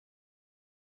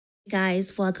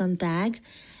Guys, welcome back.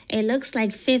 It looks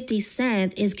like 50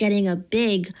 Cent is getting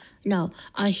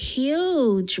a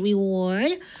huge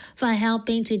reward for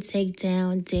helping to take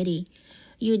down Diddy.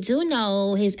 You do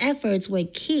know his efforts were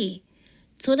key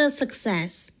to the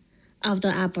success of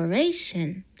the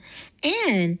operation.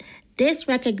 And this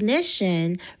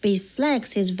recognition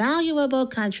reflects his valuable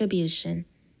contribution.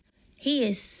 He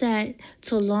is set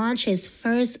to launch his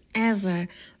first ever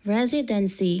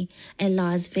residency in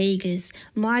Las Vegas,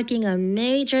 marking a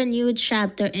major new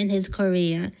chapter in his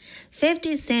career.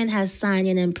 50 Cent has signed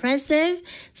an impressive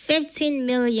 $15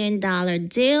 million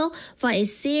deal for a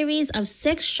series of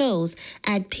 6 shows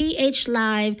at PH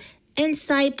Live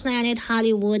Inside Planet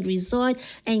Hollywood Resort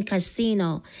and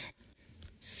Casino.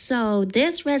 So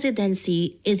this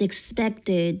residency is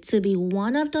expected to be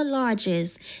one of the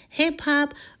largest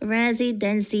hip-hop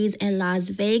residencies in Las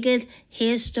Vegas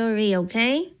history,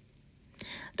 okay?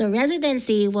 The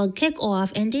residency will kick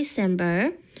off in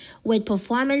December with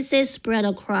performances spread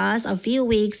across a few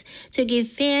weeks to give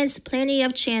fans plenty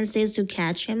of chances to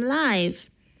catch him live.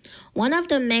 One of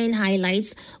the main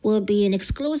highlights will be an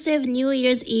exclusive New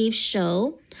Year's Eve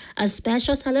show, a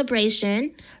special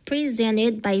celebration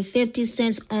presented by 50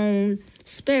 Cent's own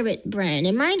Spirit brand.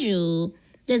 And mind you,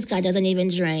 this guy doesn't even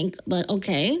drink, but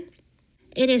okay.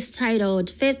 It is titled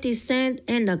 50 Cent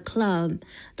in the Club.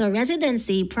 The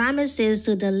residency promises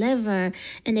to deliver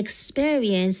an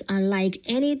experience unlike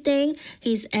anything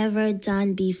he's ever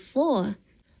done before.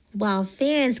 While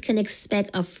fans can expect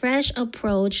a fresh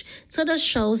approach to the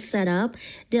show's setup,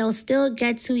 they'll still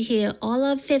get to hear all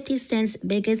of 50 Cent's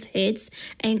biggest hits,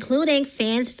 including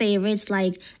fans' favorites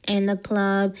like In the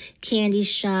Club, Candy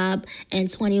Shop,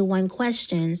 and 21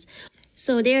 Questions.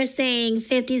 So they're saying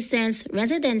 50 Cent's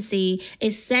residency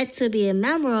is set to be a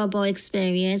memorable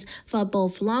experience for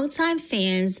both longtime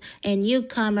fans and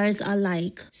newcomers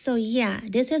alike. So yeah,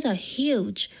 this is a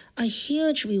huge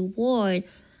reward.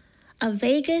 A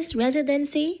Vegas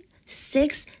residency,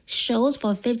 6 shows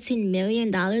for $15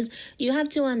 million. You have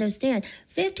to understand,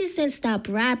 50 Cent stopped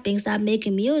rapping, stopped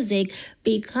making music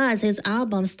because his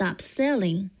albums stopped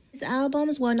selling. His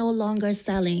albums were no longer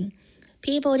selling.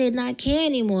 People did not care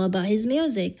anymore about his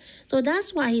music. So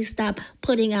that's why he stopped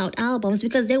putting out albums,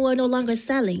 because they were no longer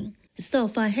selling. So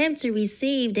for him to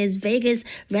receive this Vegas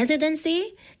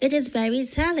residency, it is very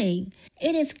telling.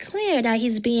 It is clear that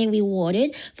he's being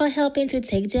rewarded for helping to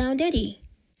take down Diddy.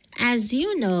 As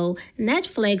you know,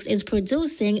 Netflix is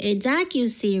producing a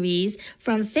docu-series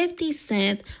from 50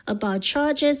 Cent about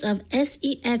charges of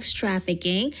sex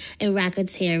trafficking and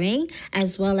racketeering,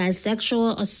 as well as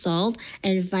sexual assault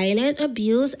and violent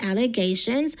abuse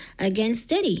allegations against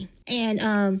Diddy.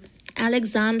 And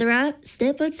Alexandra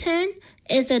Stapleton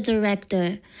is the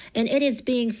director, and it is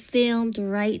being filmed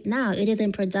right now. It is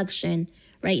in production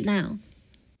right now.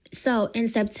 So in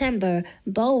September,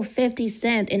 both 50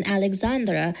 Cent and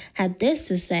Alexandra had this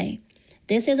to say.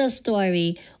 This is a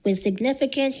story with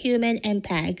significant human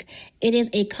impact. It is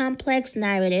a complex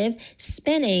narrative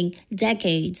spanning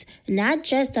decades, not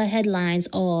just the headlines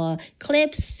or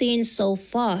clips seen so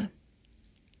far.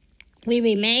 We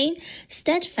remain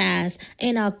steadfast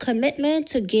in our commitment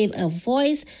to give a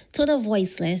voice to the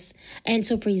voiceless and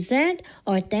to present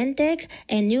authentic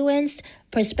and nuanced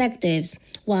perspectives.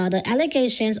 While the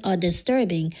allegations are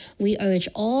disturbing, we urge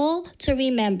all to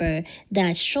remember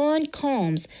that Sean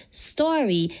Combs'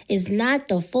 story is not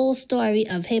the full story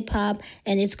of hip-hop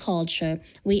and its culture.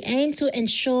 We aim to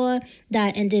ensure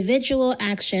that individual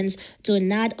actions do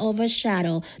not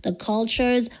overshadow the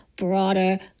culture's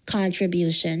broader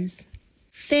contributions.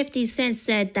 50 Cent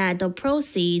said that the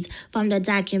proceeds from the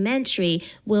documentary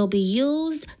will be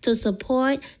used to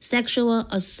support sexual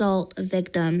assault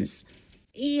victims.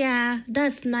 Yeah,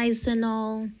 that's nice and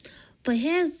all. But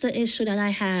here's the issue that I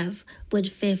have with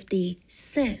 50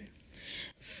 Cent.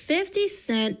 50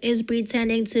 Cent is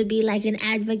pretending to be like an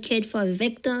advocate for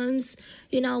victims,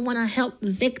 want to help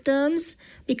victims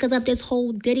because of this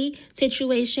whole Diddy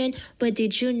situation. But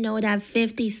did you know that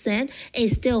 50 Cent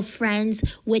is still friends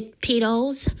with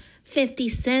pedos? 50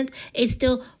 Cent is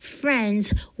still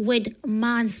friends with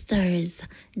monsters,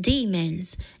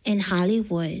 demons in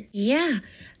Hollywood. Yeah,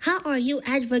 how are you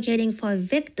advocating for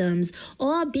victims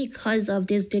all because of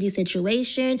this Diddy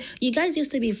situation? You guys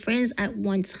used to be friends at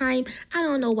one time. I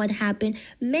don't know what happened.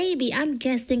 Maybe, I'm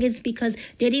guessing it's because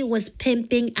Diddy was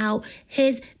pimping out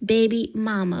his baby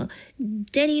mama.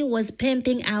 Diddy was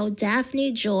pimping out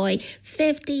Daphne Joy,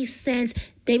 50 Cent's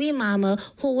baby mama,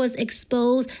 who was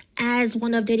exposed as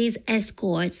one of Diddy's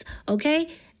escorts, okay?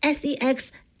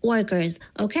 SEX workers,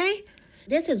 okay?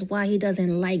 This is why he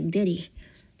doesn't like Diddy.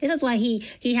 This is why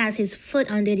he has his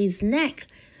foot on Diddy's neck.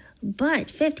 But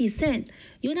 50 Cent,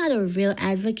 you're not a real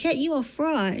advocate. You're a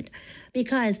fraud.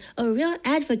 Because a real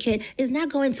advocate is not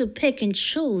going to pick and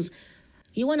choose.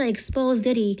 You want to expose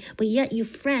Diddy, but yet you're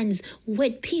friends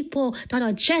with people that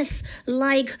are just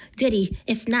like Diddy,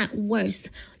 if not worse.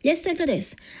 Listen to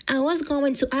this.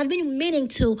 I've been meaning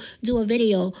to do a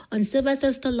video on Sylvester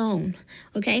Stallone.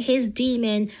 Okay, his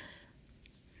demon.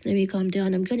 Let me calm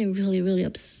down. I'm getting really, really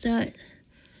upset.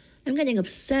 I'm getting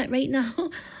upset right now.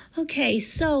 Okay,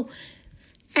 so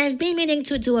I've been meaning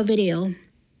to do a video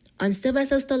on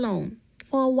Sylvester Stallone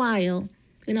for a while,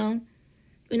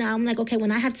 I'm like, okay,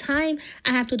 when I have time,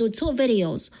 I have to do 2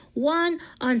 videos. One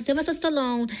on Sylvester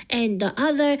Stallone and the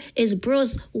other is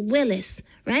Bruce Willis,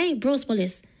 right? Bruce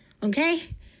Willis,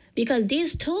 okay? Because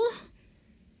these 2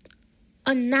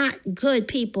 are not good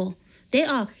people. They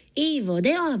are evil.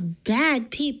 They are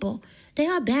bad people. They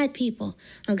are bad people,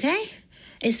 okay?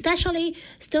 Especially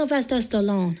Sylvester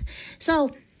Stallone.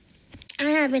 So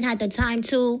I haven't had the time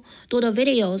to do the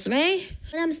videos, right?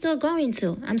 But I'm still going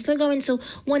to.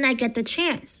 When I get the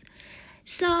chance.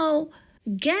 So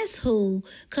guess who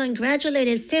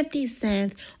congratulated 50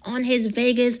 Cent on his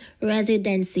Vegas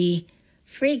residency?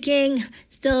 Freaking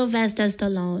Sylvester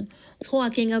Stallone.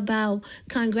 Talking about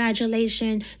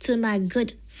congratulations to my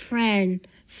good friend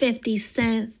 50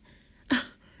 Cent.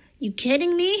 You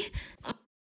kidding me?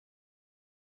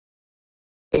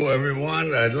 Hello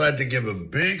everyone, I'd like to give a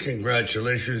big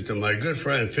congratulations to my good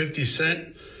friend 50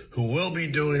 Cent, who will be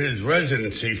doing his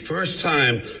residency first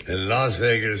time in Las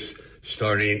Vegas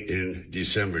starting in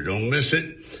December. Don't miss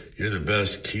it. You're the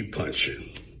best. Keep punching.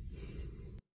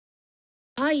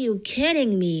 Are you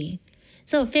kidding me?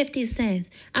 So 50 Cent,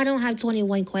 I don't have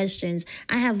 21 questions.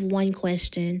 I have 1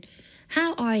 question.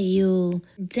 How are you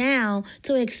down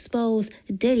to expose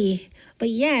Diddy, but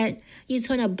yet you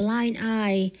turn a blind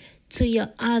eye to your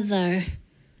other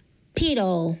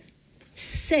pedo,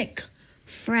 sick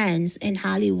friends in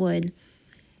Hollywood?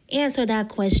 Answer that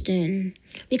question.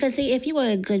 Because see, if you were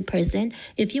a good person,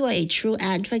 if you were a true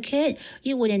advocate,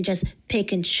 you wouldn't just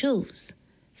pick and choose.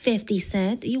 50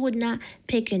 Cent, you would not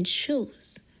pick and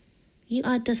choose. You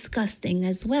are disgusting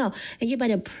as well. And you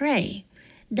better pray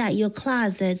that your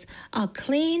closets are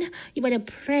clean. You better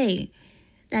pray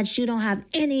that you don't have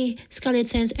any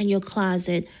skeletons in your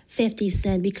closet, 50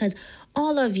 Cent, because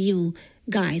all of you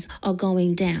guys are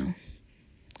going down.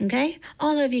 Okay?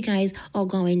 All of you guys are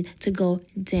going to go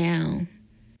down.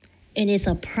 And it's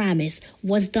a promise.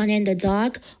 What's done in the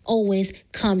dark always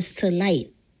comes to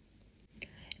light.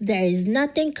 There is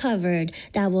nothing covered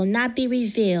that will not be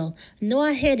revealed,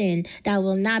 nor hidden that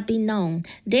will not be known.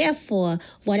 Therefore,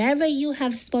 whatever you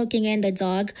have spoken in the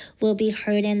dark will be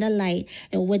heard in the light,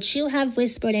 and what you have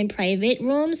whispered in private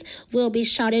rooms will be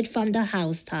shouted from the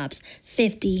housetops.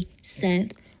 50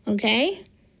 Cent, okay?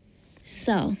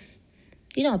 So,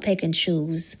 you don't pick and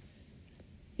choose.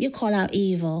 You call out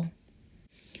evil.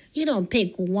 You don't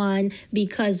pick one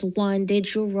because one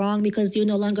did you wrong, because you're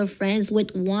no longer friends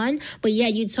with one, but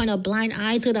yet you turn a blind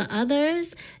eye to the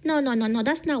others. No.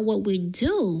 That's not what we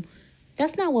do.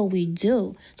 That's not what we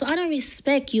do. So I don't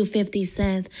respect you, 50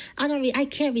 Cent. I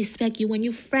can't respect you when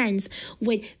you're friends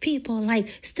with people like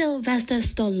Sylvester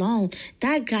Stallone.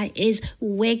 That guy is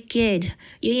wicked.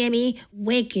 You hear me?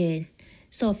 Wicked.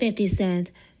 So 50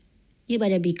 Cent, you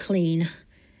better be clean,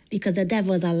 because the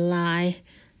devil is a lie.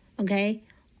 Okay?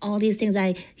 All these things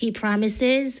that he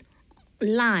promises,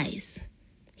 lies.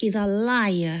 He's a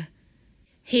liar.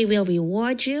 He will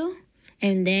reward you,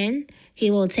 and then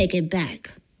he will take it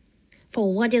back.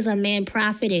 For what is a man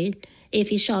profited if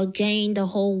he shall gain the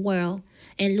whole world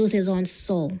and lose his own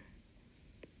soul?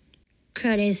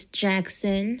 Curtis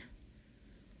Jackson.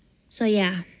 So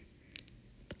yeah,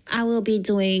 I will be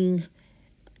doing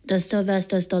the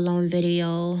Sylvester Stallone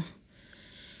video.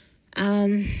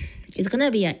 It's going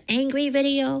to be an angry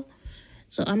video,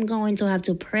 so I'm going to have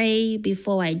to pray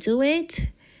before I do it,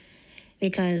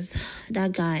 because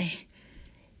that guy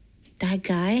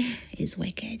is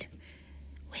wicked.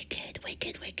 Wicked.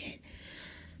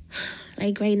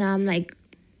 Like right now, I'm like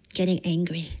getting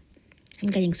angry. I'm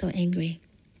getting so angry.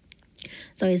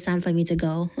 So it's time for me to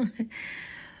go.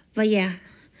 But yeah,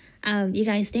 you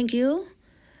guys, thank you.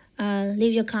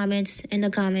 Leave your comments in the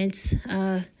comments.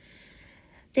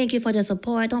 Thank you for the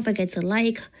support. Don't forget to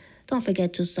like. Don't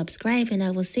forget to subscribe. And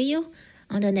I will see you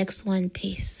on the next one.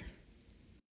 Peace.